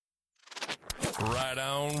Right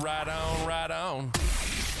on, right on, right on.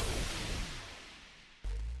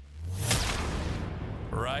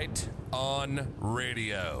 Right on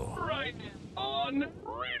radio. Right on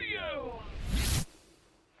radio.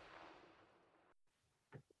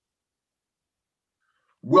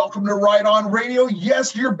 Welcome to Right On Radio.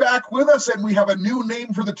 Yes, you're back with us, and we have a new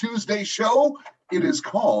name for the Tuesday show. It is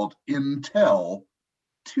called Intel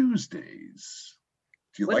Tuesdays.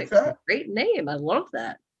 Do you like that? Great name. I love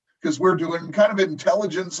that. Because we're doing kind of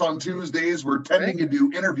intelligence on Tuesdays. We're tending to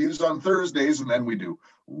do interviews on Thursdays, and then we do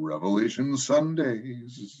Revelation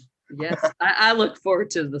Sundays. Yes, I look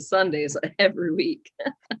forward to the Sundays every week.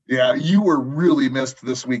 Yeah, you were really missed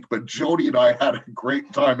this week, but Jody and I had a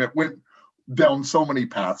great time. It went down so many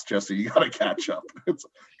paths, Jesse. You got to catch up. It's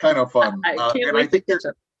kind of fun. I can't wait to catch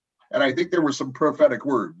up. And I think there were some prophetic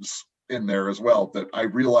words in there as well that I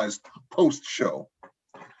realized post-show.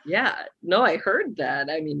 Yeah, no, I heard that.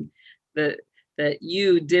 I mean, that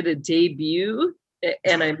you did a debut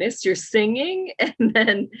and I missed your singing, and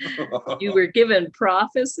then you were given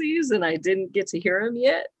prophecies and I didn't get to hear them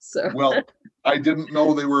yet. So well, I didn't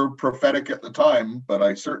know they were prophetic at the time, but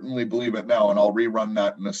I certainly believe it now, and I'll rerun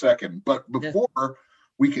that in a second. But before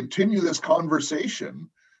we continue this conversation,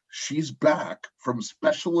 she's back from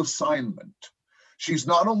special assignment. She's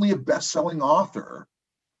not only a best-selling author,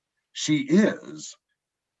 she is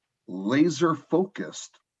laser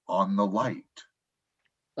focused on the light.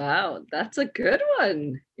 Wow, that's a good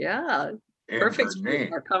one. Yeah. And perfect her for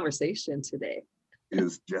name our conversation today.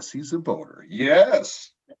 Is Jessie Czebotar.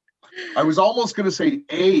 Yes. I was almost going to say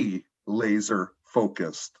a laser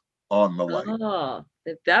focused on the light. Oh,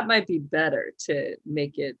 that might be better to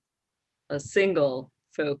make it a single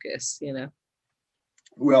focus, you know.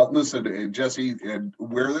 Well, listen, Jessie, and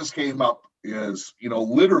where this came up is,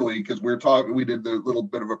 literally, because we did the little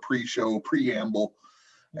bit of a pre-show preamble,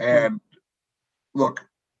 and look,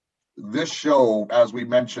 this show, as we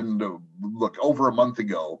mentioned, over a month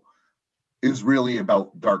ago, is really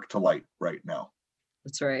about dark to light right now.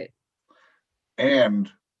 That's right. And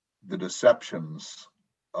the deceptions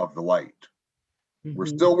of the light. Mm-hmm. We're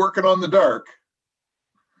still working on the dark,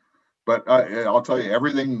 but I'll tell you,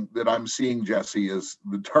 everything that I'm seeing, Jessie, is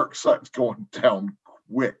the dark side's going down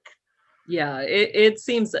quick. Yeah, it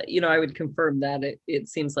seems that, I would confirm that it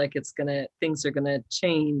seems like things are gonna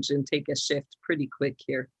change and take a shift pretty quick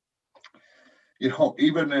here.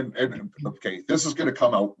 Even okay, this is going to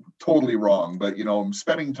come out totally wrong, but I'm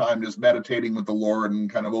spending time just meditating with the Lord and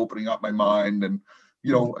kind of opening up my mind and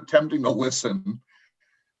attempting to listen.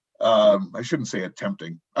 I shouldn't say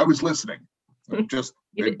attempting. I was listening.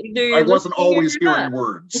 I wasn't always hearing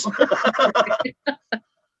words.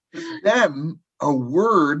 Then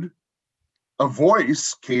a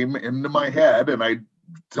voice came into my head, and I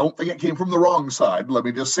don't think it came from the wrong side. Let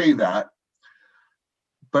me just say that.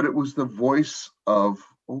 But it was the voice of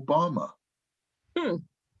Obama,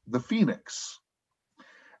 the Phoenix.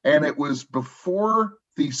 And it was before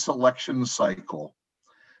the selection cycle.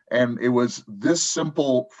 And it was this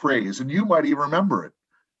simple phrase, and you might even remember it.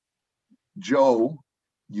 Joe,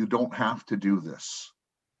 you don't have to do this.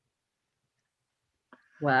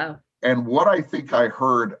 Wow. And what I think I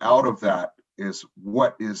heard out of that is,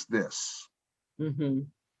 what is this?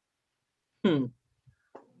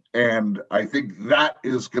 And I think that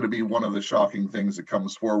is going to be one of the shocking things that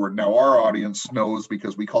comes forward. Now, our audience knows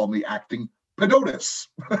because we call them the acting pedotus,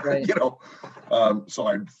 right. So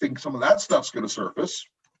I think some of that stuff's going to surface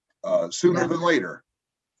sooner than later.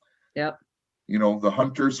 Yep. The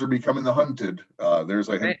hunters are becoming the hunted. There's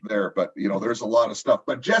a hint there, but there's a lot of stuff.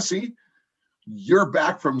 But Jessie, you're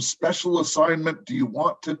back from special assignment. Do you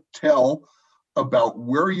want to tell about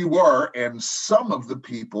where you are and some of the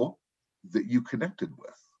people that you connected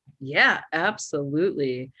with? Yeah,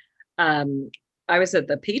 absolutely. I was at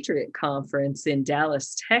the Patriot Conference in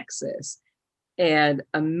Dallas, Texas, and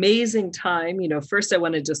amazing time. First I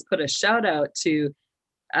want to just put a shout out to,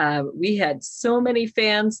 we had so many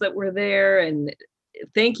fans that were there, and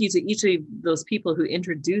thank you to each of those people who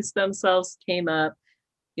introduced themselves, came up.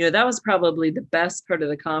 That was probably the best part of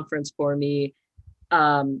the conference for me,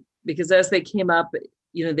 because as they came up,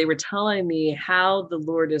 they were telling me how the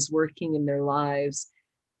Lord is working in their lives.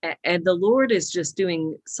 And the Lord is just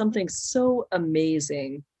doing something so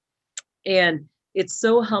amazing. And it's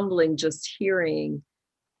so humbling just hearing,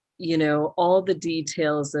 all the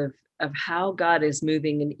details of how God is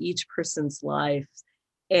moving in each person's life.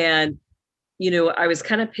 And, I was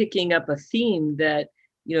kind of picking up a theme that,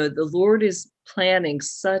 the Lord is planning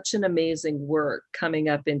such an amazing work coming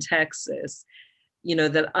up in Texas,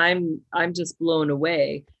 that I'm just blown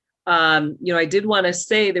away. I did want to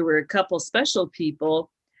say there were a couple special people.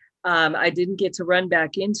 I didn't get to run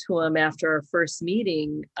back into them after our first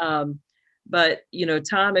meeting. But,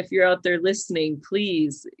 Tom, if you're out there listening,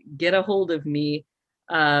 please get a hold of me.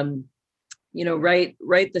 Write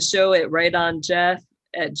the show at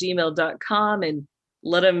rightonjeff@gmail.com and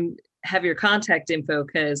let them have your contact info,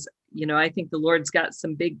 because, I think the Lord's got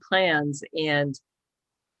some big plans, and,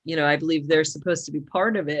 I believe they're supposed to be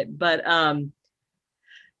part of it. But,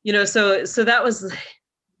 so that was,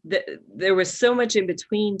 there was so much in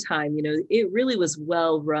between time. It really was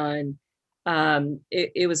well run.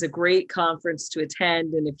 It was a great conference to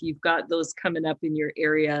attend. And if you've got those coming up in your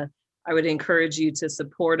area, I would encourage you to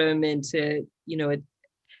support them and to,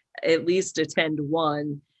 at least attend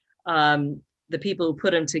one. The people who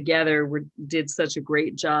put them together did such a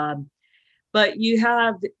great job. But you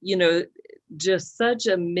have, just such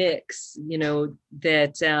a mix,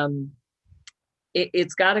 that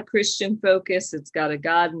it's got a Christian focus, it's got a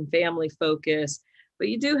God and family focus, but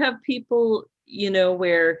you do have people,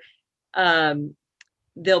 where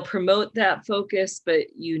they'll promote that focus, but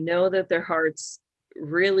that their hearts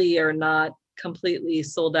really are not completely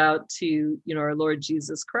sold out to, our Lord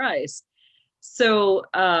Jesus Christ. So,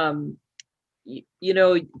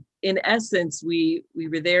 in essence, we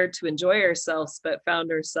were there to enjoy ourselves, but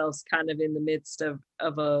found ourselves kind of in the midst of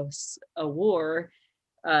a war,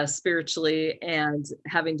 spiritually, and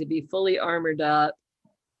having to be fully armored up.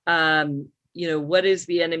 What is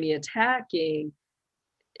the enemy attacking?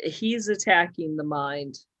 He's attacking the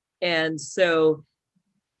mind. And so,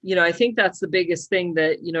 I think that's the biggest thing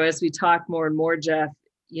that, as we talk more and more, Jeff,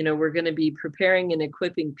 we're going to be preparing and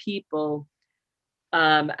equipping people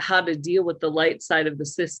how to deal with the light side of the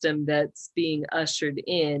system that's being ushered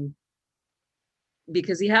in,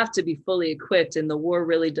 because you have to be fully equipped, and the war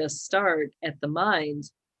really does start at the mind.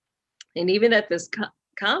 And even at this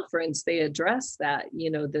conference, they address that,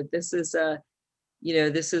 that this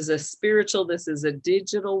is a spiritual, this is a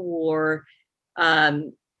digital war. How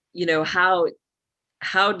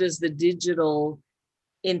does the digital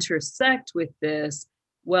intersect with this?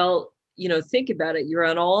 Well, think about it. You're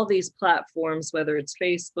on all these platforms, whether it's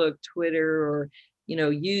Facebook, Twitter, or,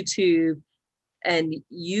 YouTube, and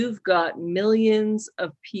you've got millions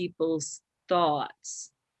of people's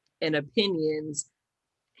thoughts and opinions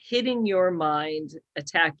hitting your mind,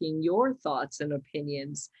 attacking your thoughts and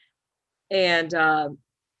opinions. And,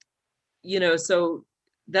 so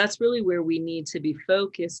that's really where we need to be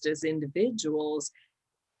focused as individuals.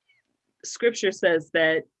 Scripture says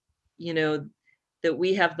that, that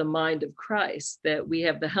we have the mind of Christ, that we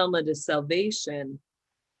have the helmet of salvation.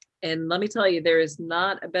 And let me tell you, there is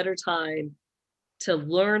not a better time to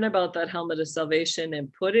learn about that helmet of salvation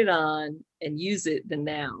and put it on and use it than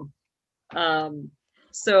now.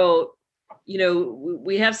 So,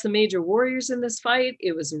 we have some major warriors in this fight.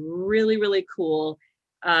 It was really, really cool.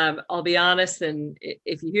 I'll be honest, and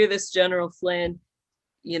if you hear this, General Flynn,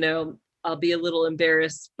 I'll be a little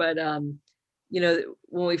embarrassed, but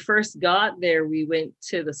when we first got there, we went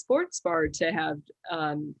to the sports bar to have,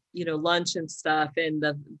 lunch and stuff. And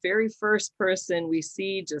the very first person we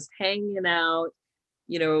see just hanging out,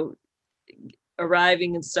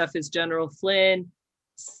 arriving and stuff is General Flynn.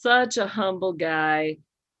 Such a humble guy,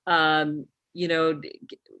 was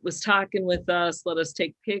talking with us, let us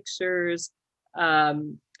take pictures,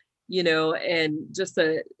 and just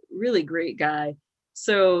a really great guy.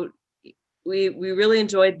 So we really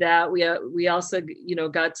enjoyed that. We also,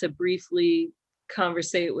 got to briefly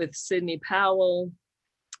conversate with Sidney Powell,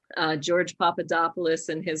 George Papadopoulos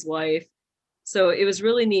and his wife. So it was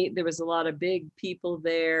really neat. There was a lot of big people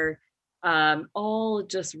there, all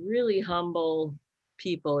just really humble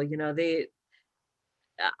people.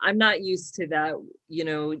 I'm not used to that.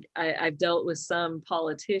 I've dealt with some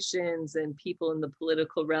politicians and people in the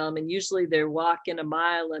political realm, and usually they're walking a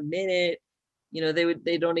mile a minute.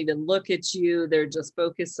 They don't even look at you. They're just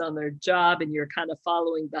focused on their job, and you're kind of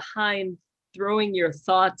following behind, throwing your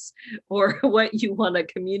thoughts or what you want to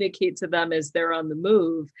communicate to them as they're on the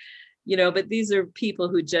move. But these are people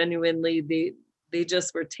who genuinely, they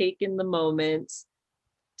just were taking the moment,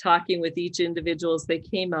 talking with each individual as they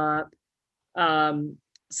came up.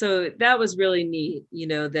 So that was really neat,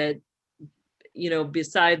 that,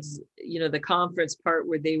 besides, the conference part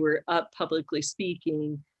where they were up publicly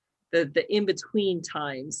speaking, the in-between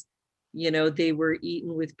times, they were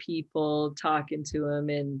eating with people, talking to them,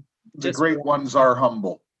 and the great ones are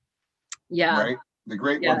humble. Yeah. Right. The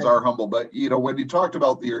great ones are humble. But, when you talked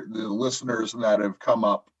about the listeners that have come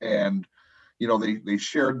up and, they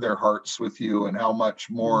shared their hearts with you and how much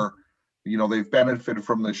more, they've benefited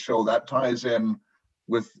from this show, that ties in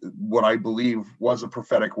with what I believe was a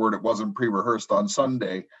prophetic word. It wasn't pre-rehearsed on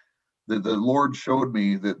Sunday, the Lord showed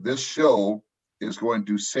me that this show is going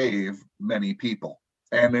to save many people.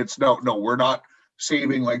 And it's no, we're not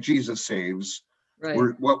saving like Jesus saves. Right.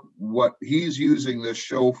 We're what he's using this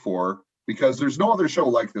show for, because there's no other show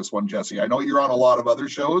like this one, Jesse. I know you're on a lot of other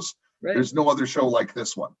shows. Right. There's no other show like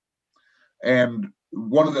this one. And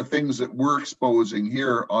one of the things that we're exposing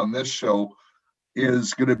here on this show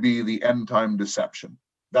is going to be the end time deception.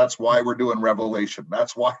 That's why we're doing Revelation.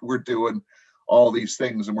 That's why we're doing all these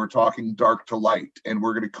things, and we're talking dark to light, and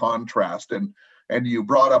we're going to contrast. And you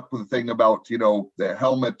brought up the thing about, the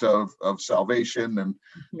helmet of salvation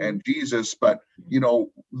and Jesus, but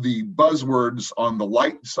the buzzwords on the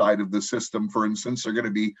light side of the system, for instance, are going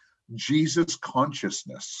to be Jesus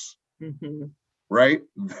consciousness, right?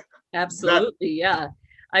 Absolutely, yeah.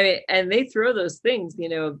 I mean, and they throw those things,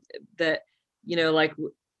 that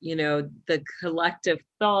the collective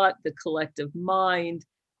thought, the collective mind,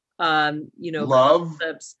 love,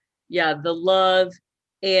 concepts, the love,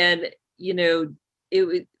 and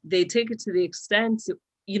they take it to the extent,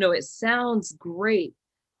 it sounds great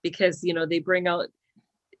because they bring out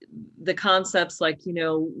the concepts like,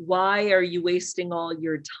 why are you wasting all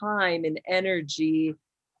your time and energy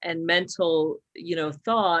and mental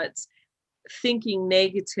thoughts thinking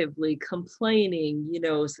negatively, complaining,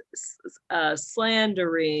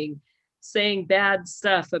 slandering, saying bad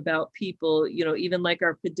stuff about people, even like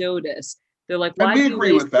our Pedotus. They're like, why do you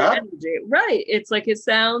agree with that? Energy? Right. It's like, it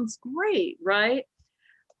sounds great, right?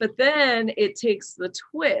 But then it takes the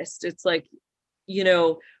twist. It's like,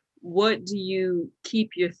 what do you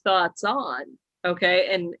keep your thoughts on? Okay.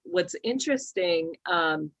 And what's interesting,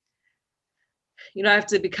 I have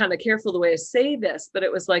to be kind of careful the way I say this, but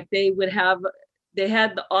it was like they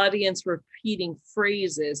had the audience repeating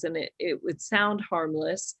phrases, and it would sound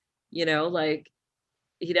harmless, like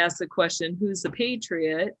he'd ask the question, who's a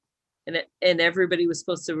patriot? And everybody was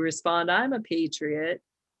supposed to respond, I'm a patriot.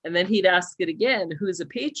 And then he'd ask it again, who's a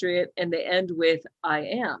patriot? And they end with, I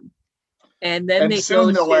am. And then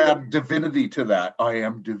they'll add divinity to that. I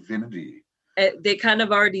am divinity. They kind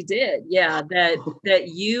of already did. Yeah. That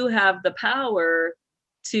you have the power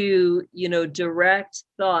to, direct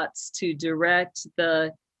thoughts, to direct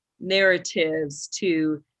the narratives,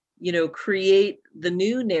 to, create the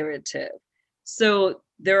new narrative. So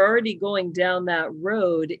they're already going down that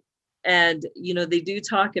road. And, they do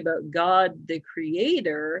talk about God, the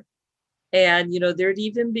creator, and, there'd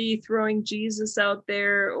even be throwing Jesus out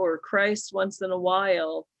there or Christ once in a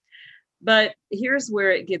while. But here's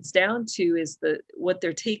where it gets down to is what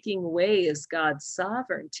they're taking away is God's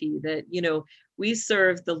sovereignty, that, we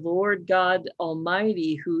serve the Lord God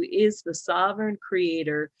Almighty, who is the sovereign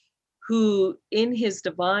creator, who in his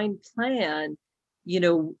divine plan,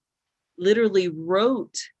 literally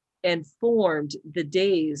wrote and formed the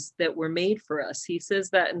days that were made for us. He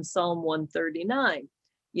says that in Psalm 139,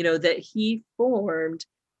 that he formed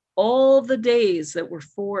all the days that were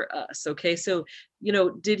for us. Okay. So,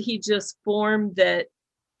 did he just form that,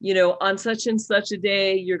 on such and such a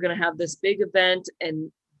day, you're going to have this big event,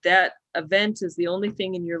 and that event is the only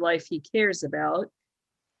thing in your life he cares about?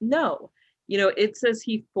 No, it says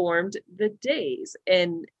he formed the days.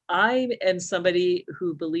 And I am somebody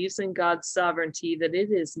who believes in God's sovereignty, that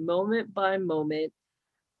it is moment by moment.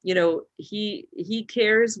 He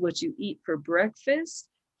cares what you eat for breakfast.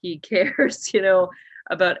 He cares,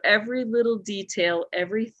 about every little detail,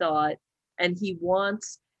 every thought, and he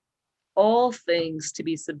wants all things to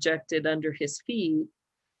be subjected under his feet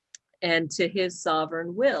and to his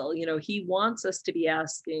sovereign will. He wants us to be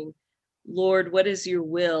asking, Lord, what is your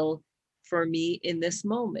will for me in this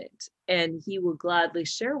moment? And he will gladly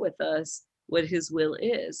share with us what his will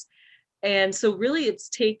is. And so really it's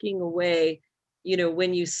taking away,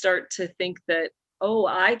 when you start to think that, oh,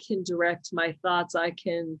 I can direct my thoughts, I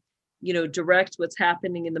can, direct what's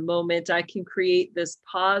happening in the moment, I can create this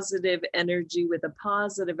positive energy with a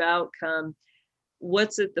positive outcome.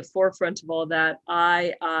 What's at the forefront of all that?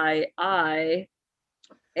 I.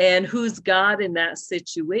 And who's God in that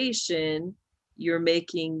situation? You're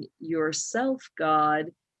making yourself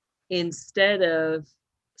God instead of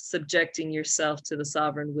subjecting yourself to the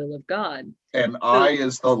sovereign will of God. And I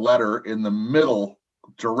is the letter in the middle,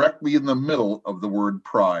 directly in the middle of the word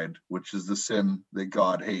pride, which is the sin that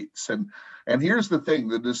God hates. And here's the thing,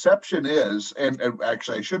 the deception is, and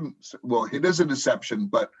actually I shouldn't, well, it is a deception,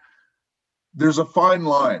 but there's a fine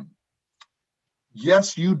line.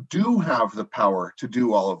 Yes, you do have the power to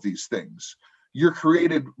do all of these things. You're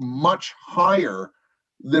created much higher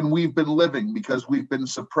than we've been living because we've been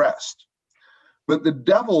suppressed. But the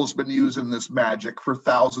devil's been using this magic for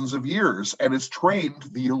thousands of years and has trained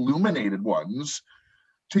the illuminated ones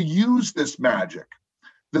to use this magic.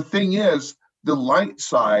 The thing is, the light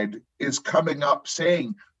side is coming up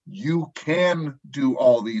saying, you can do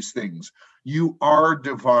all these things. You are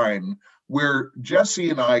divine. Where Jesse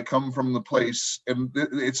and I come from the place, and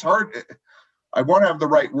it's hard. I want to have the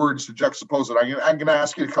right words to juxtapose it. I'm going to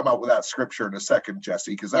ask you to come out with that scripture in a second,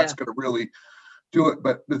 Jesse, because that's going to really do it.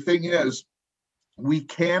 But the thing is, we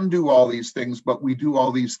can do all these things, but we do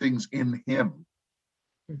all these things in him.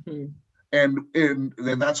 Mm-hmm. And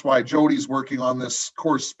that's why Jody's working on this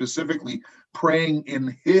course specifically, praying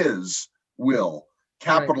in his will,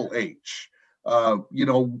 capital H.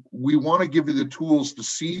 We want to give you the tools to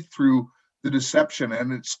see through the deception,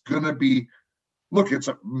 and it's going to be, look, it's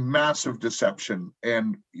a massive deception.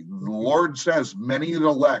 And the Lord says many of the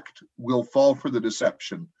elect will fall for the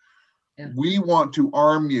deception. Yeah. We want to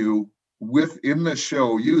arm you within the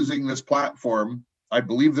show using this platform. I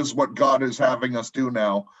believe this is what God is having us do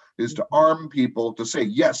now, is to arm people to say,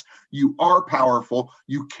 yes, you are powerful.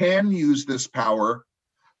 You can use this power,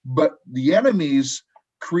 but the enemy's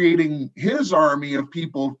creating his army of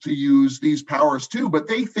people to use these powers too, but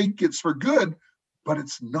they think it's for good, but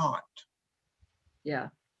it's not. Yeah.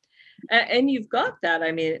 And you've got that.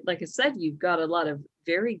 I mean, like I said, you've got a lot of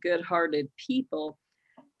very good-hearted people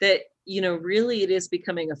that, really it is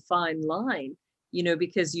becoming a fine line,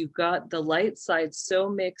 because you've got the light side so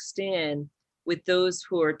mixed in with those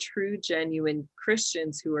who are true, genuine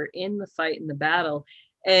Christians who are in the fight, in the battle.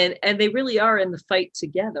 And they really are in the fight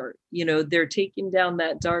together. They're taking down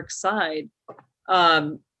that dark side.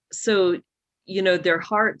 So, their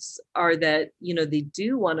hearts are that, they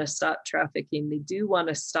do want to stop trafficking. They do want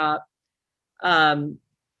to stop,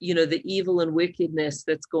 the evil and wickedness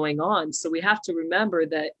that's going on. So we have to remember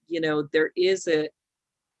that, there is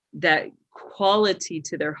that quality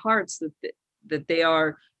to their hearts that they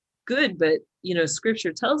are good. But,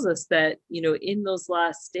 scripture tells us that, in those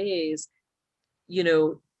last days,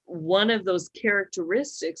 one of those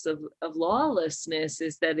characteristics of lawlessness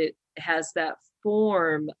is that it has that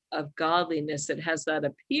form of godliness. It has that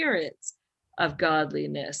appearance of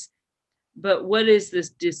godliness. But what is this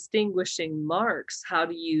distinguishing marks? How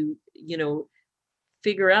do you,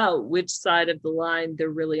 figure out which side of the line they're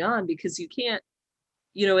really on? Because you can't,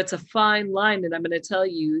 it's a fine line. And I'm going to tell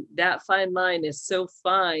you that fine line is so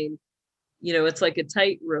fine, it's like a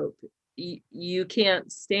tightrope. You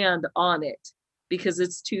can't stand on it because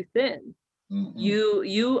it's too thin. Mm-hmm.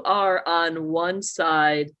 You are on one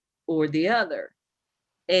side or the other.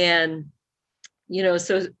 And,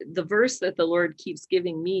 so the verse that the Lord keeps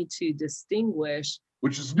giving me to distinguish,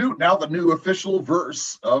 which is now the new official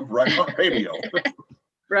verse of Right On Radio.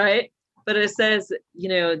 Right. But it says,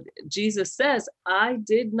 Jesus says, I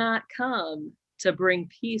did not come to bring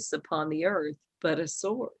peace upon the earth, but a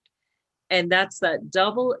sword. And that's that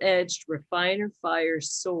double-edged refiner fire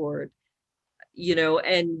sword,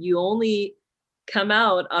 and you only come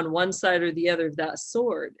out on one side or the other of that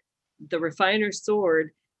sword. The refiner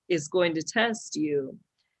sword is going to test you.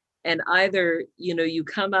 And either, you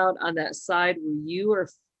come out on that side where you are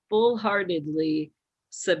full-heartedly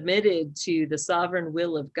submitted to the sovereign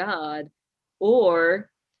will of God, or,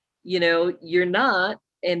 you're not,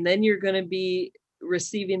 and then you're going to be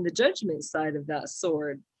receiving the judgment side of that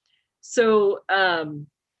sword. So,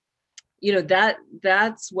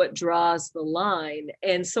 that's what draws the line.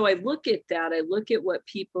 And so I look at that, I look at what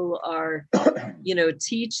people are,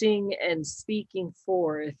 teaching and speaking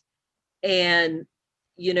forth, and,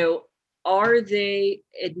 are they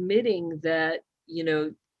admitting that,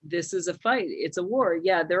 this is a fight, it's a war?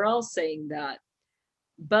 Yeah, they're all saying that.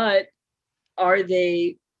 But are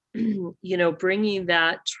they, bringing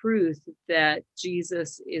that truth that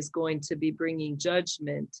Jesus is going to be bringing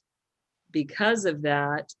judgment because of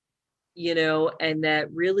that, and that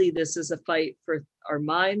really this is a fight for our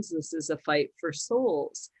minds, this is a fight for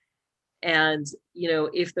souls. And,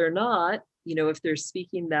 if they're not, if they're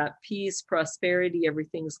speaking that peace, prosperity,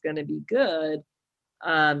 everything's going to be good,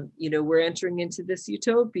 we're entering into this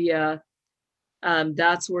utopia,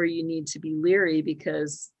 that's where you need to be leery,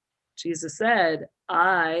 because Jesus said,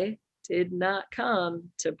 I did not come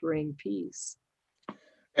to bring peace.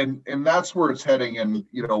 And that's where it's heading. And,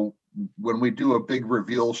 when we do a big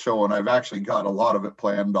reveal show, and I've actually got a lot of it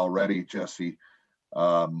planned already, Jesse,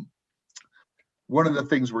 one of the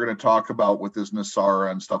things we're going to talk about with this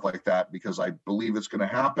NESARA and stuff like that, because I believe it's going to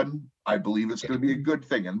happen. I believe it's going to be a good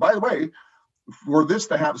thing. And by the way, for this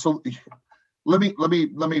to happen, so let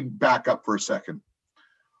me back up for a second.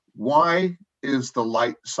 Why is the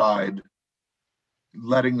light side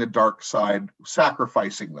letting the dark side,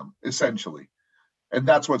 sacrificing them, essentially? And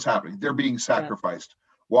that's what's happening. They're being sacrificed. Yeah.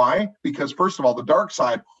 Why? Because first of all, the dark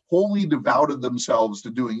side wholly devoted themselves to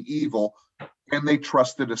doing evil and they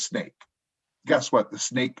trusted a snake. Guess what? The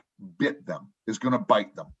snake bit them, is going to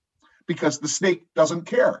bite them, because the snake doesn't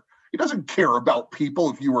care. He doesn't care about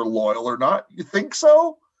people if you were loyal or not. You think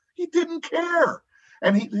so? He didn't care.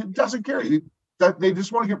 And he doesn't care. They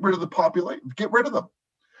just want to get rid of the population, get rid of them.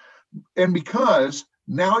 And because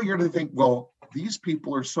now you're going to think, well, these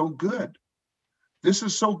people are so good. This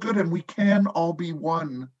is so good, and we can all be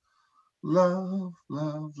one. Love,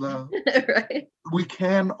 love, love. Right. We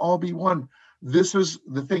can all be one. This is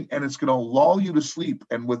the thing, and it's going to lull you to sleep.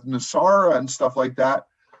 And with NESARA and stuff like that,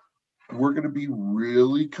 we're going to be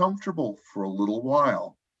really comfortable for a little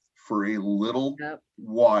while,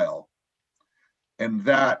 while. And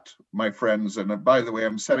that, my friends, and by the way,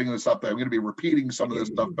 I'm setting this up. I'm going to be repeating some of this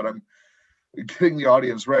stuff, but I'm getting the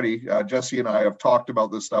audience ready. Jesse and I have talked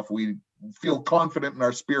about this stuff. We feel confident in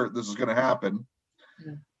our spirit this is going to happen.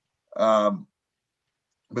 Yeah.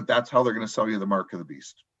 But that's how they're going to sell you the mark of the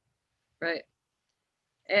beast. Right.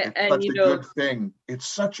 It's such a good thing. It's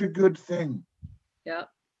such a good thing. Yeah.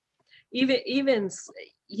 Even,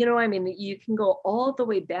 I mean, you can go all the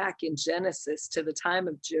way back in Genesis to the time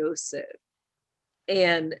of Joseph,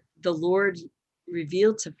 and the Lord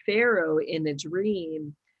revealed to Pharaoh in a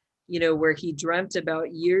dream, where he dreamt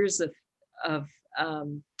about years of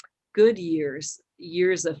good years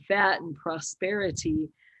of fat and prosperity.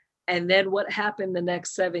 And then what happened the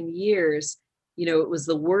next 7 years, it was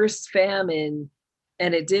the worst famine,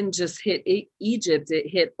 and it didn't just hit Egypt, it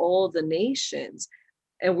hit all the nations.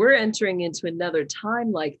 And we're entering into another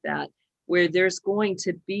time like that, where there's going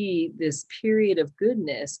to be this period of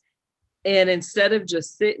goodness. And instead of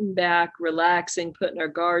just sitting back, relaxing, putting our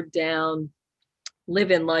guard down,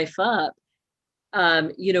 living life up,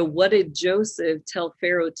 what did Joseph tell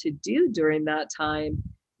Pharaoh to do during that time?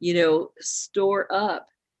 Store up,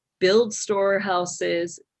 build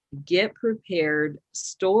storehouses, get prepared,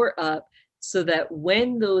 store up, so that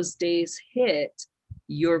when those days hit,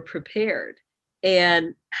 you're prepared.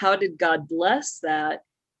 And how did God bless that?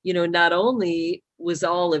 Not only was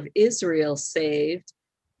all of Israel saved,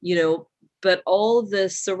 but all the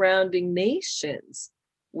surrounding nations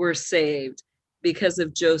were saved because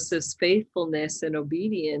of Joseph's faithfulness and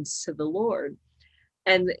obedience to the Lord.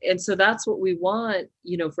 And so that's what we want,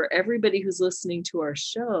 for everybody who's listening to our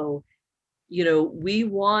show. We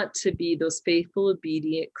want to be those faithful,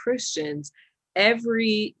 obedient Christians.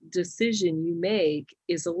 Every decision you make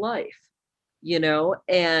is a life,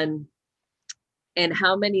 and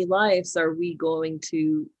how many lives are we going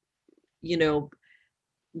to,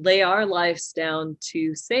 lay our lives down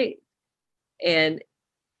to save? And,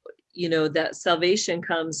 that salvation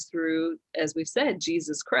comes through, as we've said,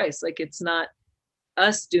 Jesus Christ. Like, it's not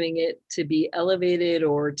us doing it to be elevated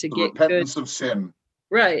or to get repentance good. Of sin.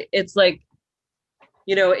 Right. It's like,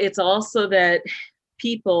 it's also that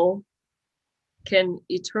people can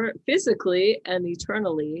physically and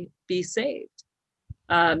eternally be saved.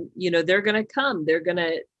 They're going to come, they're going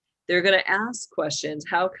to ask questions.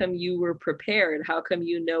 How come you were prepared? How come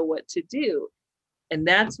you know what to do? And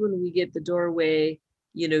that's when we get the doorway,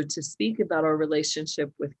 to speak about our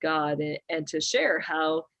relationship with God, and to share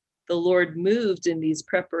how the Lord moved in these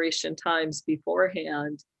preparation times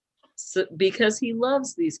beforehand. So, because he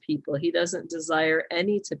loves these people, he doesn't desire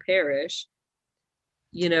any to perish,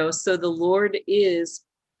 so the Lord is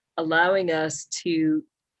allowing us to,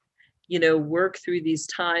 work through these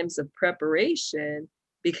times of preparation,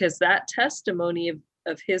 because that testimony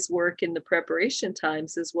of his work in the preparation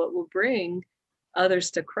times is what will bring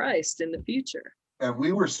others to Christ in the future. And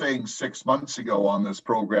we were saying 6 months ago on this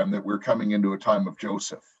program that we're coming into a time of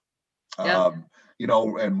Joseph. Yeah.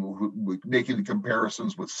 And making the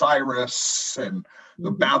comparisons with Cyrus and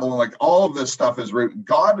the Babylon, like all of this stuff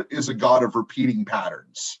God is a God of repeating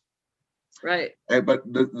patterns. Right. But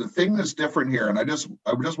the thing that's different here, and I just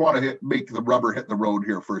want to make the rubber hit the road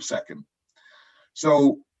here for a second.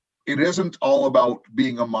 So it isn't all about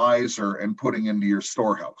being a miser and putting into your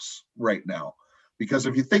storehouse right now. Because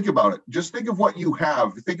if you think about it, just think of what you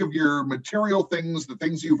have. Think of your material things, the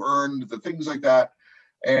things you've earned, the things like that,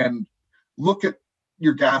 and look at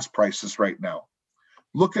your gas prices right now.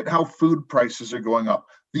 Look at how food prices are going up.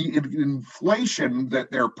 The inflation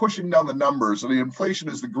that they're pushing down the numbers, and the inflation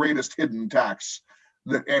is the greatest hidden tax.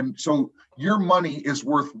 And so your money is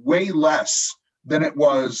worth way less than it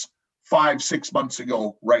was 5-6 months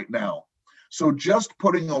ago right now. So just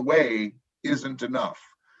putting away isn't enough.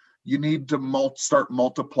 You need to start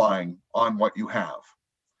multiplying on what you have.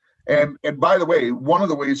 And by the way, one of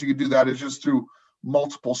the ways you can do that is just through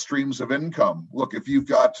multiple streams of income. Look, if you've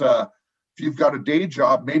got a day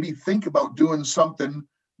job, maybe think about doing something,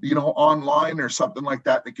 online or something like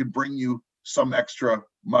that that could bring you some extra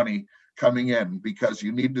money coming in, because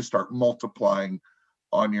you need to start multiplying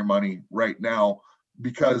on your money right now,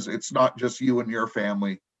 because it's not just you and your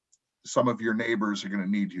family. Some of your neighbors are going to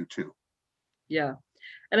need you too. Yeah.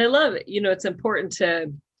 And I love it. It's important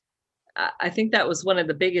to, I think that was one of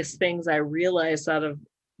the biggest things I realized out of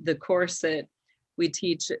the course that we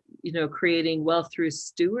teach, creating wealth through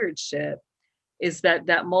stewardship, is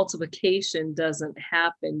that multiplication doesn't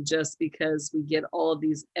happen just because we get all of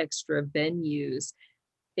these extra venues.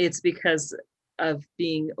 It's because of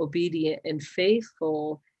being obedient and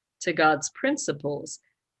faithful to God's principles,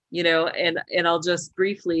 and I'll just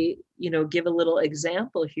briefly, give a little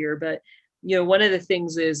example here, but, one of the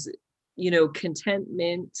things is,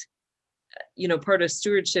 contentment. Part of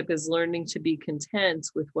stewardship is learning to be content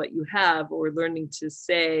with what you have, or learning to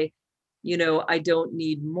say, I don't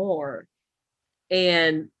need more.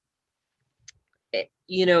 And,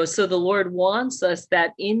 so the Lord wants us,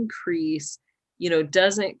 that increase,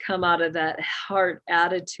 doesn't come out of that heart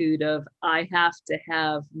attitude of, I have to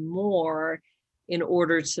have more in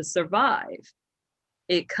order to survive.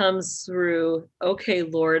 It comes through, okay,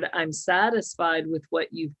 Lord, I'm satisfied with what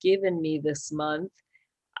you've given me this month.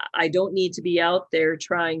 I don't need to be out there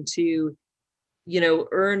trying to,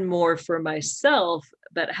 earn more for myself,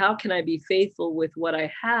 but how can I be faithful with what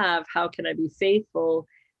I have? How can I be faithful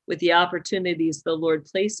with the opportunities the Lord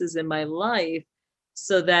places in my life,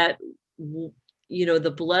 so that,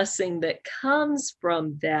 the blessing that comes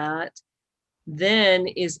from that then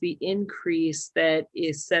is the increase that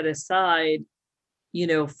is set aside,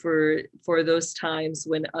 for those times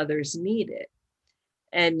when others need it.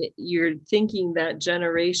 And you're thinking that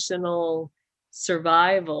generational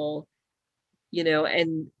survival,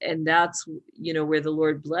 and that's, where the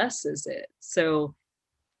Lord blesses it. So.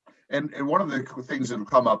 And one of the things that'll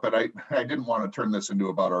come up, and I didn't want to turn this into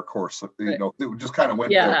about our course, Right. it just kind of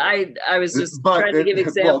went Yeah, there. I was just trying to give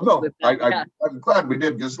examples. Well, no, Yeah. I'm glad we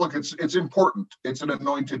did, because look, it's important. It's an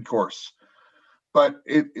anointed course, but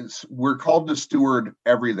we're called to steward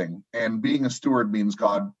everything, and being a steward means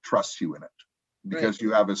God trusts you in it, because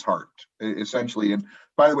you have his heart, essentially. And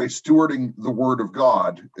by the way, stewarding the word of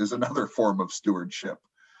God is another form of stewardship.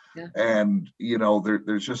 Yeah. And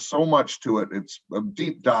there's just so much to it. It's a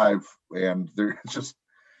deep dive, and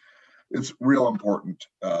it's real important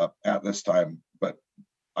at this time. But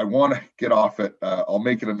I want to get off it. I'll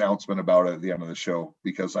make an announcement about it at the end of the show,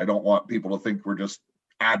 because I don't want people to think we're just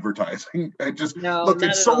advertising. Look,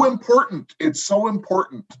 it's so important. It's so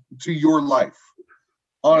important to your life.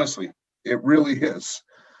 Honestly, it really is.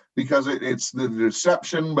 Because it's the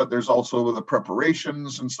deception, but there's also the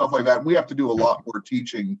preparations and stuff like that. We have to do a lot more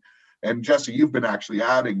teaching. And Jesse, you've been actually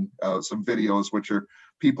adding some videos, which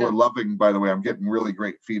people are loving. By the way, I'm getting really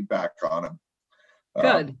great feedback on them.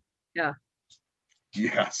 Good. Yeah.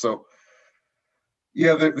 Yeah. So,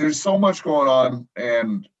 yeah, there's so much going on,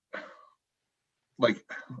 and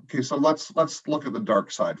okay, so let's look at the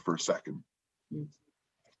dark side for a second.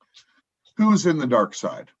 Who's in the dark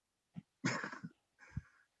side?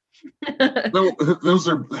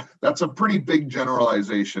 That's a pretty big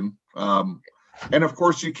generalization. And of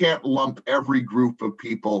course, you can't lump every group of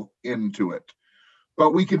people into it.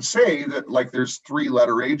 But we could say that, there's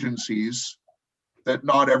 3-letter agencies, that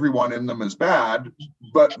not everyone in them is bad,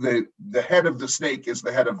 but the head of the snake is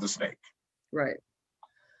the head of the snake. Right.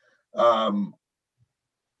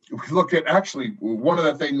 We look at, actually, one of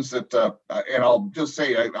the things that, and I'll just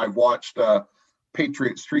say, I've watched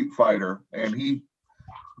Patriot Street Fighter, and he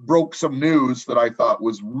broke some news that I thought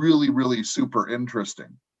was really, really super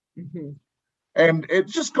interesting. Mm-hmm. And it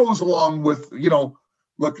just goes along with,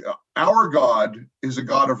 look, our God is a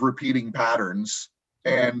God of repeating patterns,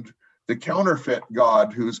 and the counterfeit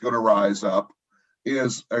God who's going to rise up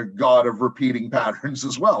is a God of repeating patterns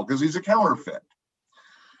as well, because he's a counterfeit.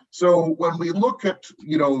 So when we look at,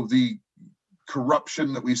 the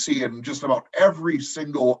corruption that we see in just about every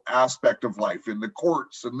single aspect of life, in the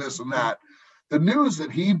courts and this and that, the news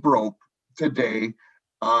that he broke today,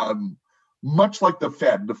 much like the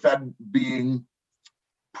Fed being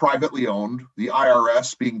privately owned, the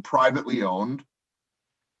IRS being privately owned,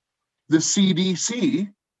 the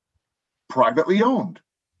CDC privately owned.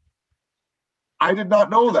 I did not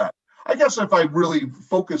know that. I guess if I really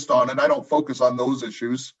focused on it, I don't focus on those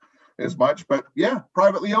issues as much, but yeah,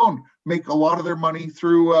 privately owned, make a lot of their money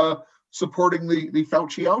through supporting the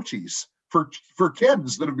Fauci ouchies for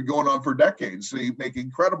kids that have been going on for decades. They make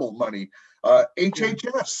incredible money.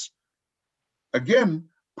 HHS, again,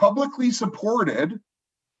 publicly supported,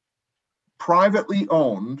 privately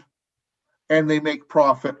owned, and they make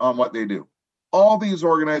profit on what they do. All these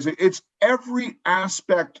organizations, it's every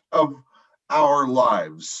aspect of our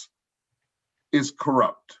lives is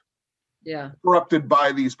corrupt. Yeah. corrupted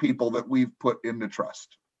by these people that we've put into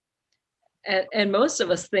trust. And most of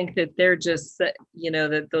us think that they're just, that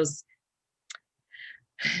those,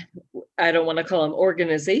 I don't want to call them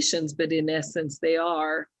organizations, but in essence, they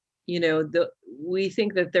are, we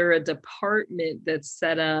think that they're a department that's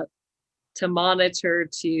set up to monitor,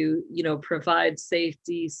 to, provide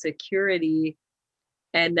safety, security.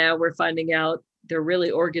 And now we're finding out they're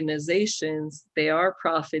really organizations. They are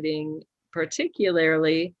profiting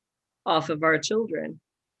particularly off of our children.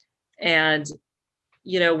 And,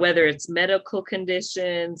 whether it's medical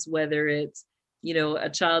conditions, whether it's, a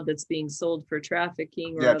child that's being sold for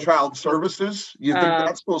trafficking. Or child services. You think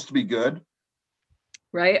that's supposed to be good?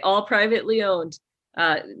 Right. All privately owned,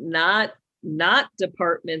 not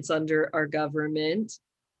departments under our government,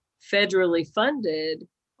 federally funded,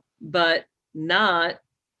 but not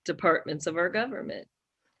departments of our government.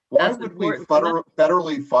 Why would we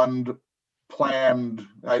federally fund planned?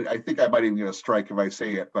 I think I might even get a strike if I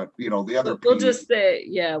say it, but the other. We'll just say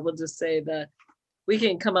that we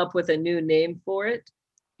can come up with a new name for it.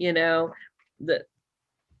 We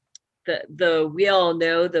all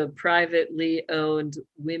know the privately owned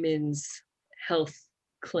women's health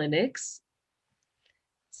clinics.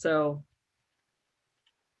 So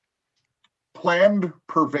planned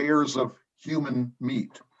purveyors of human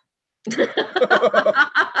meat.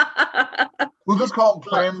 We'll just call them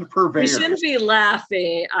planned purveyors. We shouldn't be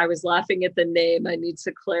laughing. I was laughing at the name. I need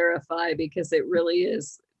to clarify because it really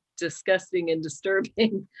is disgusting and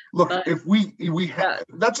disturbing. Look, if we have,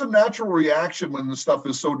 that's a natural reaction when the stuff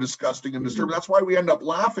is so disgusting and disturbing. That's why we end up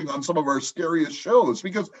laughing on some of our scariest shows,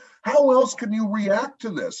 because how else can you react to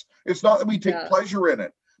this? It's not that we take pleasure in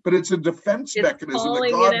it, but it's a defense mechanism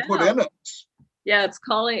that God put in us. Yeah,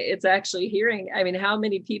 it's actually hearing. I mean, how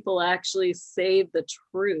many people actually say the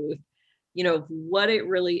truth, of what it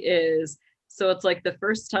really is. So it's like the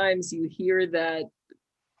first times you hear that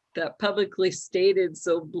publicly stated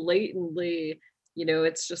so blatantly,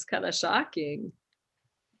 it's just kind of shocking.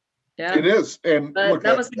 Yeah, it is. And look,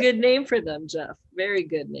 that was a good name for them, Jeff. Very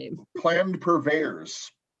good name. Planned purveyors.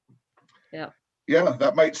 Yeah,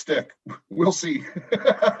 that might stick. We'll see.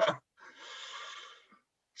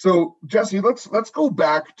 So Jesse, let's go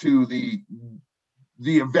back to the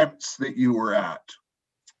events that you were at.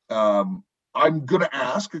 I'm going to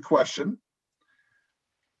ask a question.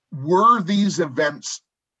 Were these events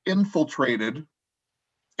infiltrated,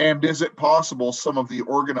 and is it possible some of the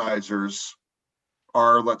organizers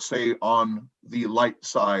are, let's say, on the light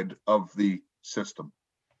side of the system?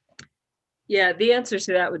 Yeah, the answer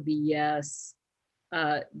to that would be yes.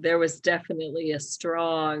 There was definitely a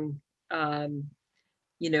strong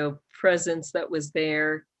presence that was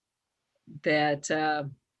there, that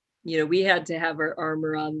we had to have our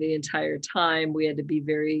armor on the entire time. We had to be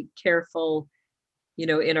very careful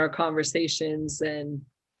in our conversations. And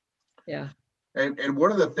and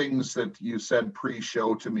one of the things that you said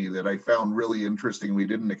pre-show to me that I found really interesting, we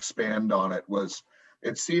didn't expand on it, was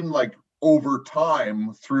it seemed like over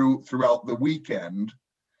time throughout the weekend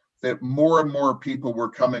that more and more people were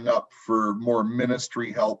coming up for more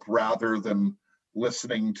ministry help rather than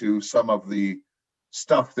listening to some of the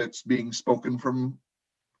stuff that's being spoken from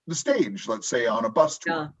the stage, let's say on a bus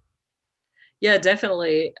tour. Yeah,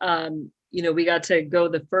 definitely. We got to go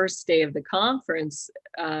the first day of the conference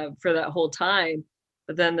for that whole time,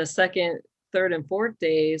 but then the second, third, and fourth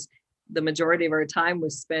days, the majority of our time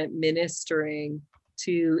was spent ministering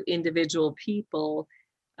to individual people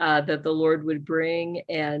that the Lord would bring.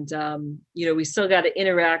 And, we still got to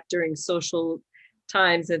interact during social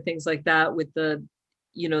times and things like that with the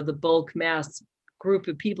bulk mass group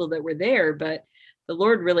of people that were there. But the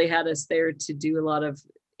Lord really had us there to do a lot of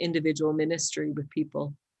individual ministry with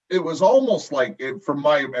people. It was almost like, and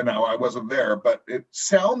I wasn't there, but it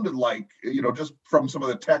sounded like, just from some of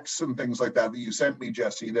the texts and things like that you sent me,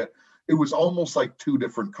 Jesse, that it was almost like two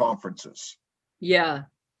different conferences. Yeah,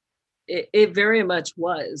 it very much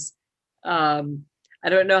was. I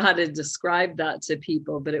don't know how to describe that to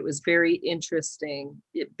people, but it was very interesting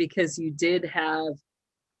because you did have,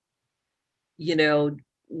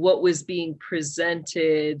 what was being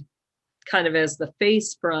presented kind of as the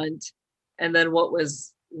face front, and then what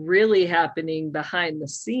was really happening behind the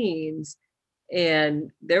scenes. And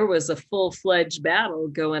there was a full-fledged battle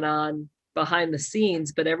going on behind the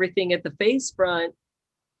scenes, but everything at the face front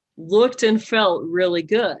looked and felt really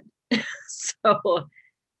good. So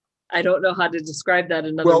I don't know how to describe that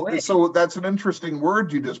another way. So that's an interesting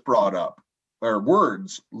word you just brought up, or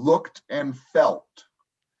words, looked and felt.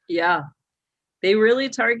 Yeah. They really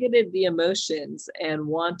targeted the emotions and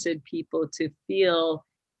wanted people to feel,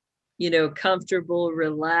 comfortable,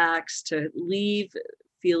 relaxed, to leave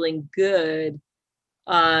feeling good.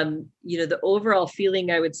 The overall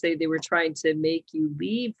feeling I would say they were trying to make you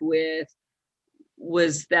leave with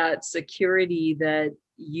was that security that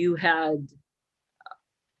you had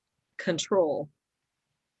control.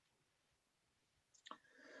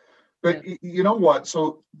 But you know what?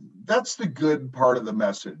 So that's the good part of the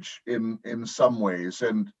message in some ways.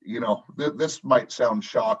 And, this might sound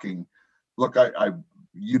shocking. Look, I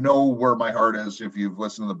where my heart is. If you've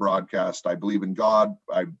listened to the broadcast, I believe in God.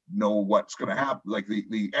 I know what's going to happen. Like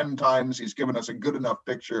the end times, he's given us a good enough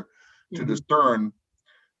picture to discern.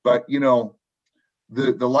 But,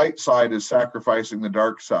 the light side is sacrificing the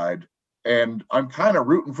dark side. And I'm kind of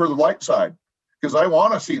rooting for the light side, because I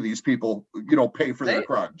want to see these people, pay for their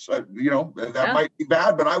crimes. That might be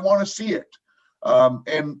bad, but I want to see it.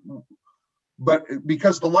 But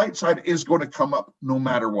because the light side is going to come up no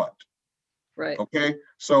matter what. Right. Okay.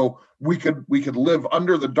 So we could live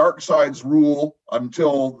under the dark side's rule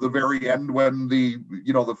until the very end, when the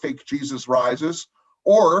fake Jesus rises,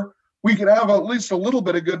 or we could have at least a little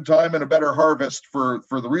bit of good time and a better harvest for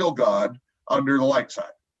the real God under the light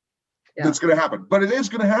side. Yeah. That's going to happen, but it is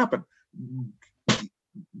going to happen.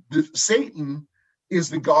 Satan is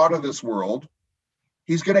the god of this world.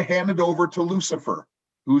 He's going to hand it over to Lucifer,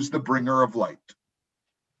 who's the bringer of light.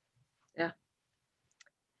 Yeah.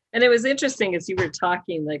 And it was interesting as you were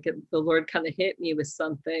talking, like the Lord kind of hit me with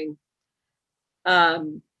something.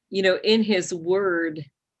 In his word,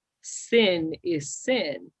 sin is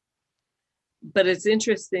sin. But it's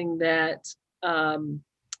interesting that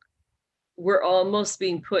we're almost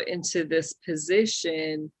being put into this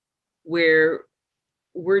position where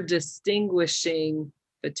we're distinguishing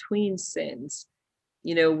between sins.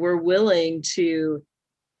 We're willing to,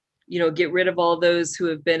 get rid of all those who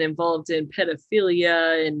have been involved in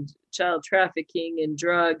pedophilia and child trafficking and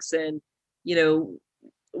drugs and,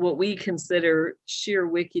 what we consider sheer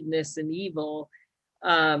wickedness and evil.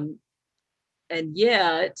 And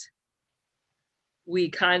yet we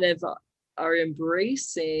kind of are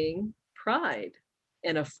embracing pride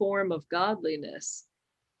and a form of godliness.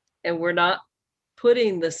 And we're not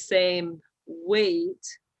putting the same weight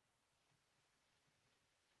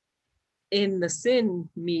in the sin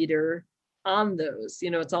meter on those.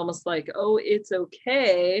 It's almost like, oh, it's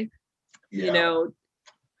okay, You're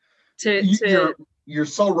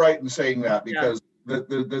so right in saying that, because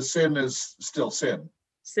the sin is still sin.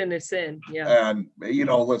 Sin is sin, yeah. And,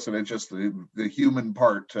 listen, it's just the human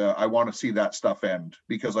part. I want to see that stuff end,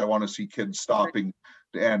 because I want to see kids stopping. Right.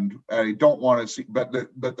 And I don't want to see, but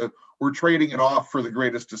we're trading it off for the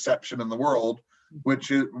greatest deception in the world,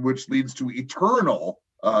 which leads to eternal,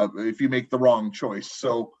 if you make the wrong choice.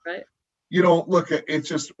 So, right.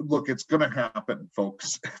 It's going to happen,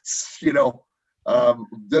 folks. It's,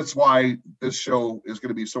 that's why this show is going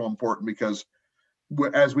to be so important, because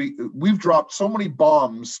as we've dropped so many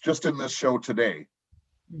bombs just in this show today.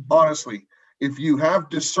 Honestly, if you have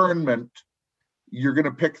discernment, you're going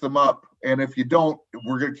to pick them up. And if you don't,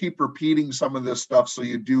 we're going to keep repeating some of this stuff so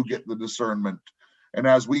you do get the discernment. And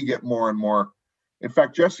as we get more and more, in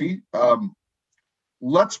fact, Jesse,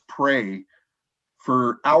 let's pray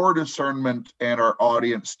for our discernment and our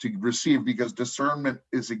audience to receive, because discernment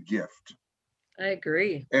is a gift. I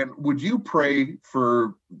agree. And would you pray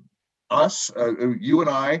for us, you and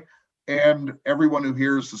I, and everyone who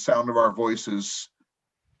hears the sound of our voices,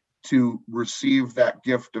 to receive that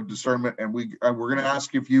gift of discernment? And we're going to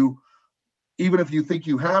ask, even if you think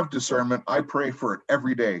you have discernment, I pray for it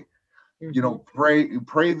every day.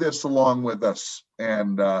 Pray this along with us,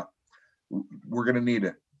 and we're going to need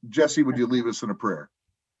it. Jesse, would you leave us in a prayer?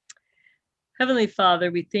 Heavenly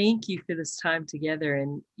Father, we thank you for this time together.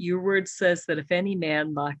 And your word says that if any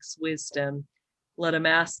man lacks wisdom, let him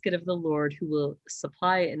ask it of the Lord, who will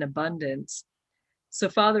supply it in abundance. So,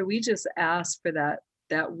 Father, we just ask for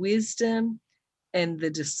that wisdom and the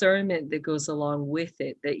discernment that goes along with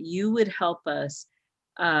it, that you would help us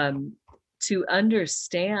to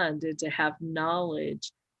understand and to have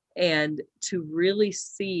knowledge and to really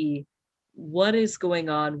see what is going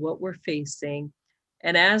on, what we're facing.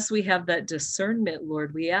 And as we have that discernment,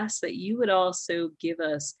 Lord, we ask that you would also give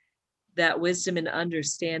us that wisdom and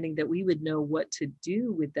understanding, that we would know what to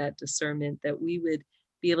do with that discernment, that we would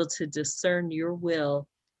be able to discern your will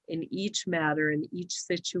in each matter, in each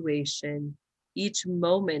situation, each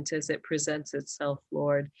moment as it presents itself,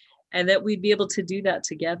 Lord, and that we'd be able to do that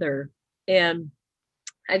together. And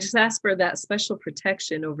I just ask for that special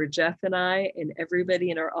protection over Jeff and I and everybody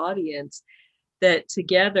in our audience, that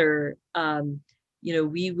together,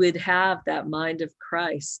 we would have that mind of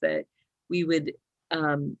Christ, that we would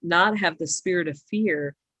not have the spirit of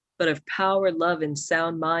fear, but of power, love, and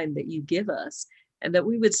sound mind that you give us. and that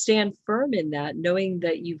we would stand firm in that, knowing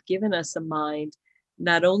that you've given us a mind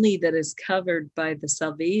not only that is covered by the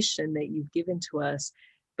salvation that you've given to us,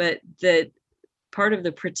 but that part of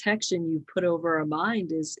the protection you put over our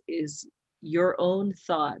mind is your own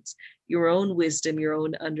thoughts, your own wisdom, your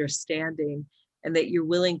own understanding, and that you're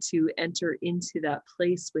willing to enter into that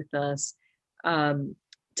place with us,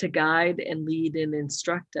 to guide and lead and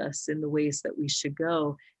instruct us in the ways that we should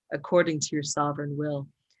go according to your sovereign will.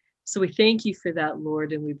 So we thank you for that,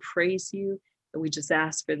 Lord, and we praise you, and we just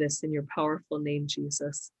ask for this in your powerful name,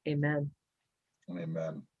 Jesus. Amen.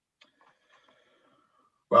 Amen.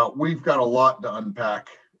 Well, we've got a lot to unpack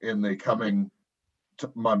in the coming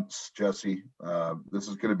months, Jesse. This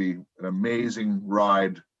is going to be an amazing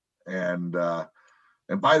ride. And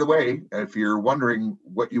by the way, if you're wondering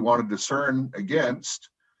what you want to discern against,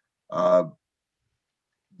 the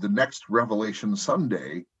next Revelation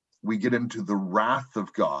Sunday, we get into the wrath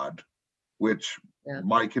of God, which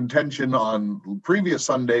my contention on previous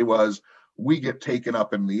Sunday was we get taken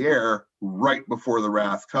up in the air right before the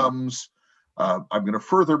wrath comes. I'm going to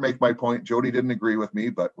further make my point. Jody didn't agree with me,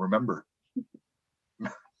 but remember,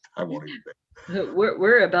 I won't even.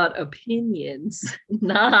 We're about opinions,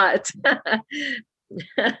 not.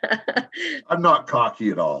 I'm not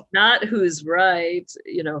cocky at all. Not who's right.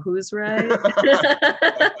 Who's right.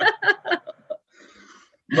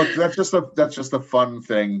 Look, that's just a fun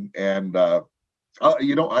thing, and I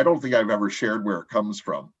don't think I've ever shared where it comes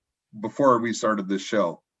from before we started this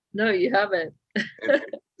show. No, you haven't.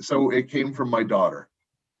 So it came from my daughter.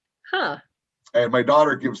 Huh. And my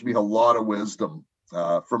daughter gives me a lot of wisdom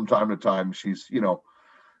from time to time. She's, in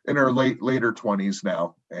her later 20s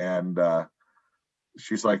now. And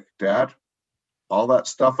she's like, Dad, all that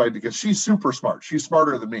stuff because she's super smart. She's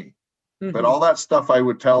smarter than me. Mm-hmm. But all that stuff I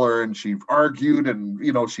would tell her, and she argued and,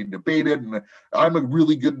 she debated. And I'm a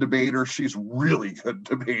really good debater. She's really good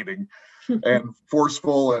debating and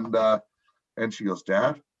forceful. And she goes,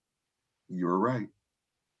 Dad, you were right.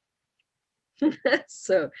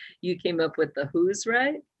 So you came up with the who's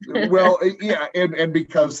right? Well, yeah, and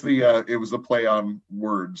because it was a play on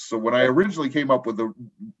words. So when I originally came up with the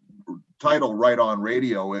title Right On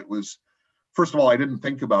Radio, it was, first of all, I didn't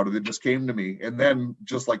think about it. It just came to me. And then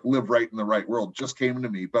just like Live Right in the Right World just came to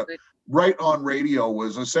me. But Right On Radio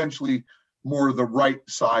was essentially more the right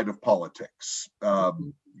side of politics.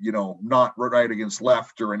 Not right against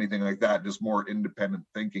left or anything like that, just more independent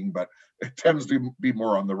thinking, but it tends to be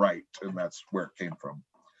more on the right, and that's where it came from.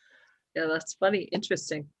 Yeah, that's funny.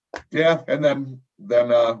 Interesting. Yeah, and then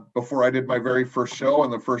before I did my very first show,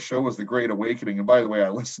 and the first show was The Great Awakening, and by the way, I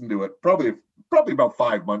listened to it probably about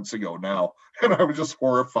 5 months ago now, and I was just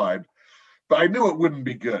horrified. But I knew it wouldn't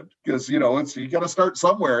be good, because you got to start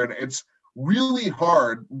somewhere, and it's really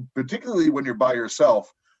hard, particularly when you're by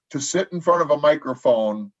yourself, to sit in front of a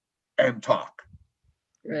microphone and talk.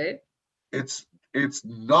 Right. It's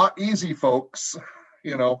not easy, folks,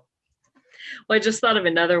 Well, I just thought of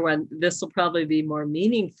another one. This will probably be more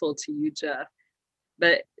meaningful to you, Jeff.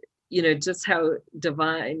 But, just how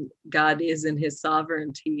divine God is in his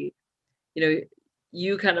sovereignty.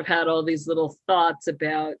 You kind of had all these little thoughts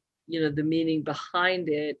about, the meaning behind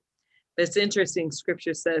it. But it's interesting.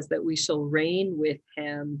 Scripture says that we shall reign with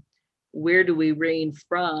him. Where do we reign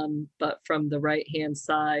from? But from the right-hand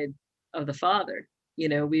side of the Father.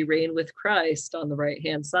 We reign with Christ on the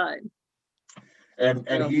right-hand side. And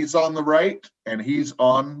he's on the right, and he's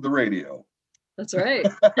on the radio. That's right.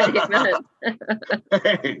 Amen.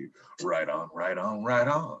 Hey, right on, right on, right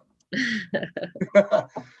on.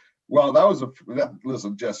 Well,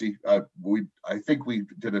 listen, Jesse, I think we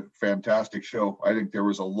did a fantastic show. I think there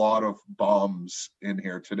was a lot of bombs in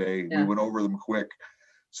here today. Yeah. We went over them quick.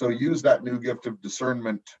 So use that new gift of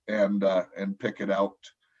discernment and pick it out.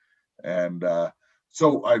 And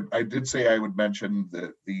so I did say I would mention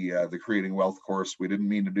the Creating Wealth course. We didn't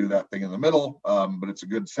mean to do that thing in the middle, but it's a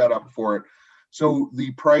good setup for it. So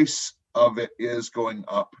the price of it is going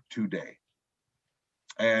up today.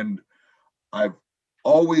 And I've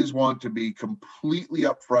always want to be completely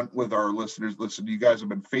upfront with our listeners. Listen, you guys have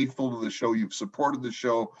been faithful to the show. You've supported the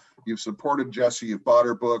show. You've supported Jesse. You've bought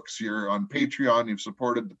her books. You're on Patreon. You've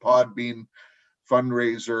supported the Podbean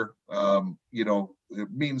fundraiser. It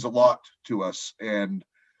means a lot to us. And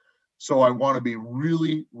so I want to be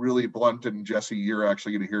really, really blunt. And Jesse, you're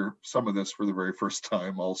actually going to hear some of this for the very first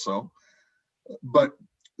time also. But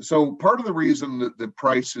so part of the reason that the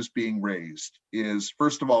price is being raised is,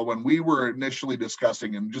 first of all, when we were initially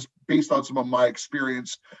discussing, and just based on some of my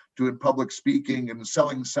experience doing public speaking and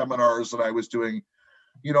selling seminars that I was doing,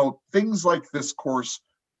 things like this course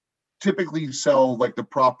typically sell like the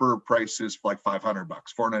proper price is like $500,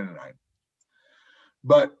 $499.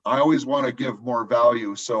 but I always want to give more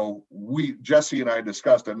value. So Jesse and I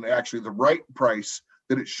discussed, and actually the right price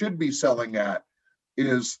that it should be selling at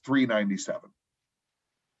is $397.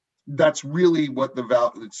 That's really what the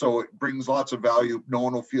value, so it brings lots of value. No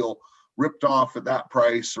one will feel ripped off at that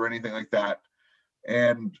price or anything like that.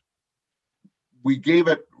 And we gave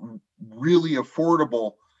it really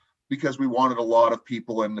affordable because we wanted a lot of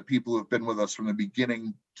people, and the people who have been with us from the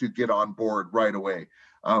beginning, to get on board right away.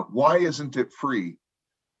 Why isn't it free?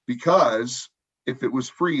 Because if it was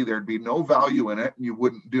free, there'd be no value in it and you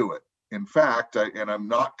wouldn't do it. In fact, and I'm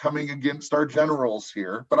not coming against our generals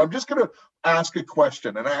here, but I'm just going to ask a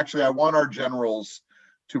question. And actually, I want our generals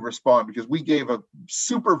to respond, because we gave a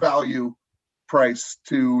super value price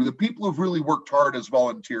to the people who've really worked hard as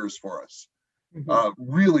volunteers for us.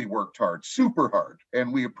 Really worked hard, super hard,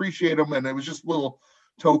 and we appreciate them. And it was just a little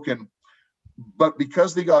token, but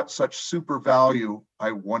because they got such super value,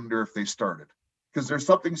 I wonder if they started, because there's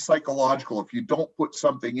something psychological. If you don't put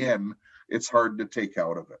something in, it's hard to take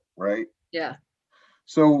out of it, right? Yeah.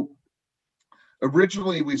 So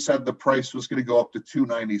originally we said the price was going to go up to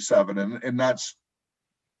 $297, and that's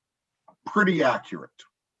pretty accurate.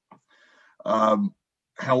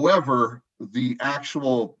 However, the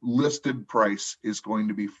actual listed price is going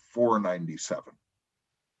to be $497.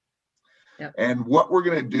 Yep. And what we're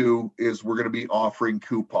going to do is we're going to be offering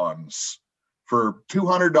coupons for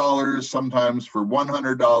 $200, sometimes for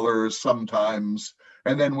 $100, sometimes,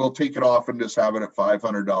 and then we'll take it off and just have it at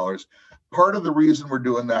 $500. Part of the reason we're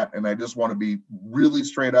doing that, and I just want to be really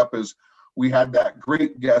straight up, is we had that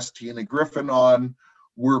great guest, Tina Griffin, on.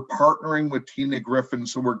 We're partnering with Tina Griffin,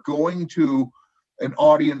 so we're going to an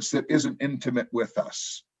audience that isn't intimate with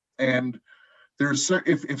us. And there's,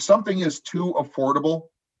 if something is too affordable,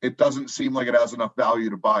 it doesn't seem like it has enough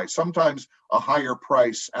value to buy. Sometimes a higher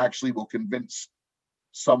price actually will convince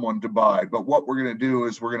someone to buy. But what we're going to do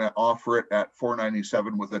is we're going to offer it at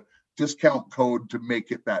 $497 with a discount code to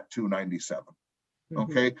make it that $297.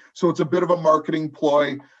 Okay. So it's a bit of a marketing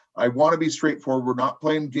ploy. I want to be straightforward. We're not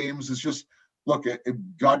playing games. It's just, look,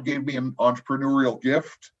 God gave me an entrepreneurial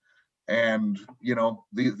gift. And, you know,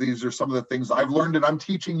 these are some of the things I've learned, and I'm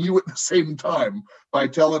teaching you at the same time by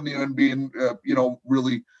telling you and being, you know,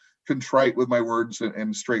 really contrite with my words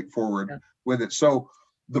and straightforward with it. So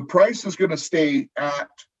the price is going to stay at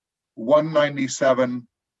 $197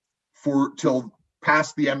 for till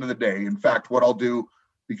past the end of the day. In fact, what I'll do,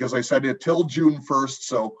 because I said it till June 1st,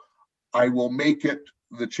 so I will make it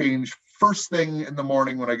the change first thing in the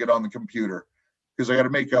morning when I get on the computer, because I got to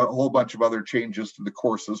make a whole bunch of other changes to the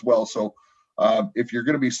course as well. So if you're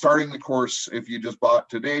going to be starting the course, if you just bought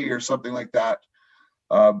today or something like that,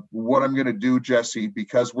 what I'm going to do, Jesse,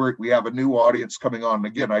 because we have a new audience coming on.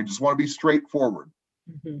 Again, I just want to be straightforward.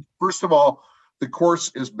 First of all, the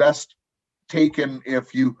course is best taken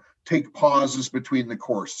if you take pauses between the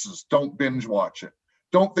courses. Don't binge watch it.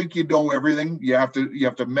 Don't think you know everything. You have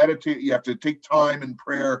to meditate. You have to take time in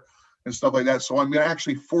prayer and stuff like that. So I'm going to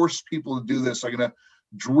actually force people to do this. I'm going to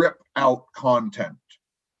drip out content.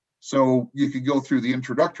 So you could go through the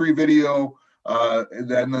introductory video,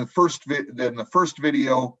 then the first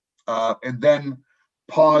video, and then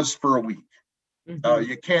pause for a week.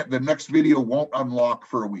 You can't. The next video won't unlock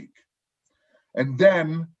for a week. And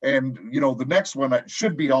then, the next one, it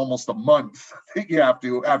should be almost a month. You have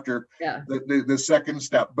to after the second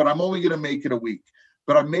step. But I'm only going to make it a week.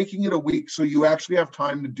 But I'm making it a week so you actually have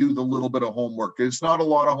time to do the little bit of homework. It's not a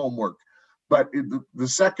lot of homework, but the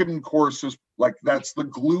second course is like, that's the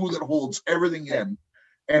glue that holds everything in.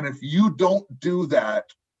 And if you don't do that,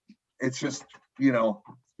 it's just, you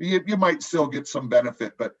might still get some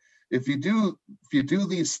benefit. But if you do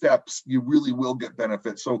these steps, you really will get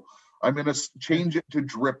benefit. So I'm going to change it to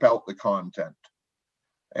drip out the content.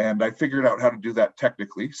 And I figured out how to do that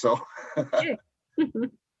technically. So,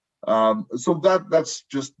 that's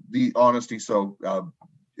just the honesty. So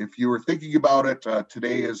if you were thinking about it,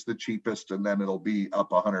 today is the cheapest, and then it'll be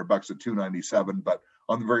up $100 at $297. But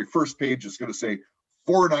on the very first page, it's going to say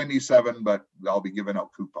 $497, but I'll be giving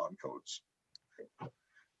out coupon codes.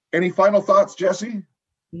 Any final thoughts, Jesse?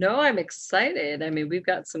 No, I'm excited. I mean, we've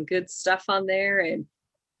got some good stuff on there, and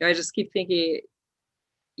I just keep thinking,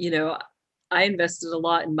 I invested a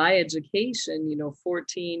lot in my education,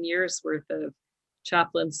 14 years worth of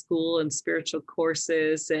chaplain school and spiritual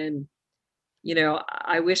courses. And,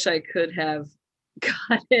 I wish I could have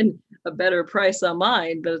gotten a better price on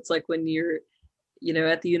mine, but it's like when you're,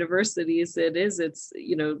 at the universities, it's,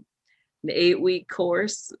 an 8-week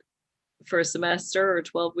course for a semester or a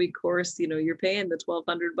 12-week course, you're paying the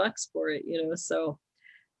 $1,200 for it, so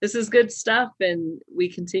this is good stuff. And we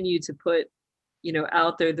continue to put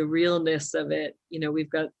out there, the realness of it.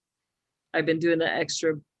 I've been doing the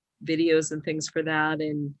extra videos and things for that,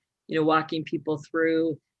 and walking people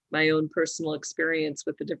through my own personal experience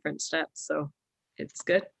with the different steps. So it's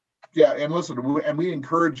good. Yeah, and listen, and we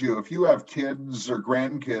encourage you, if you have kids or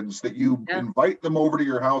grandkids, that you invite them over to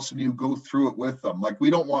your house and you go through it with them. Like, we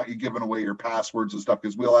don't want you giving away your passwords and stuff,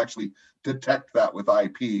 because we'll actually detect that with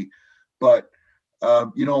IP. But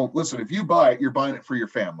listen, if you buy it, you're buying it for your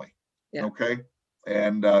family. Yeah. Okay.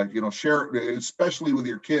 And share it, especially with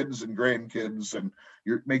your kids and grandkids, and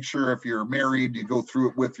make sure if you're married, you go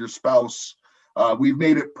through it with your spouse. We've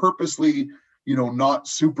made it purposely, not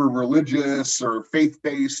super religious or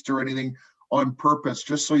faith-based or anything, on purpose,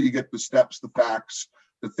 just so you get the steps, the facts,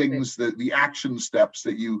 the things, the action steps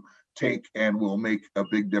that you take, and will make a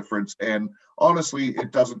big difference. And honestly,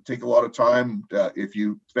 it doesn't take a lot of time. If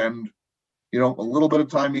you spend, a little bit of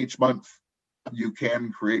time each month, you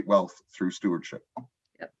can create wealth through stewardship.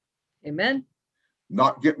 Yep. Amen.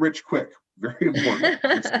 Not get rich quick. Very important.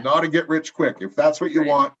 It's not a get rich quick. If that's what you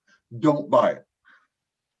want, don't buy it.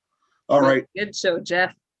 All right. Good show,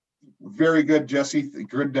 Jeff. Very good, Jesse.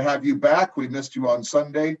 Good to have you back. We missed you on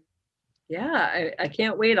Sunday. Yeah, I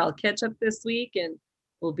can't wait. I'll catch up this week, and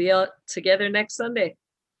we'll be out together next Sunday.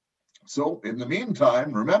 So in the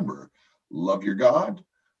meantime, remember, love your God,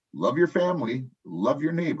 love your family, love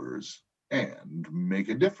your neighbors, and make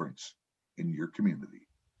a difference in your community.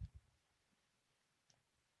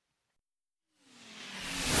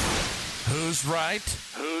 Who's right?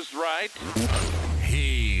 Who's right?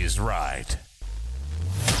 He's right.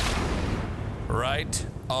 Right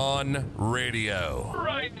on Radio.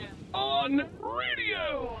 Right on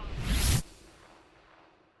Radio.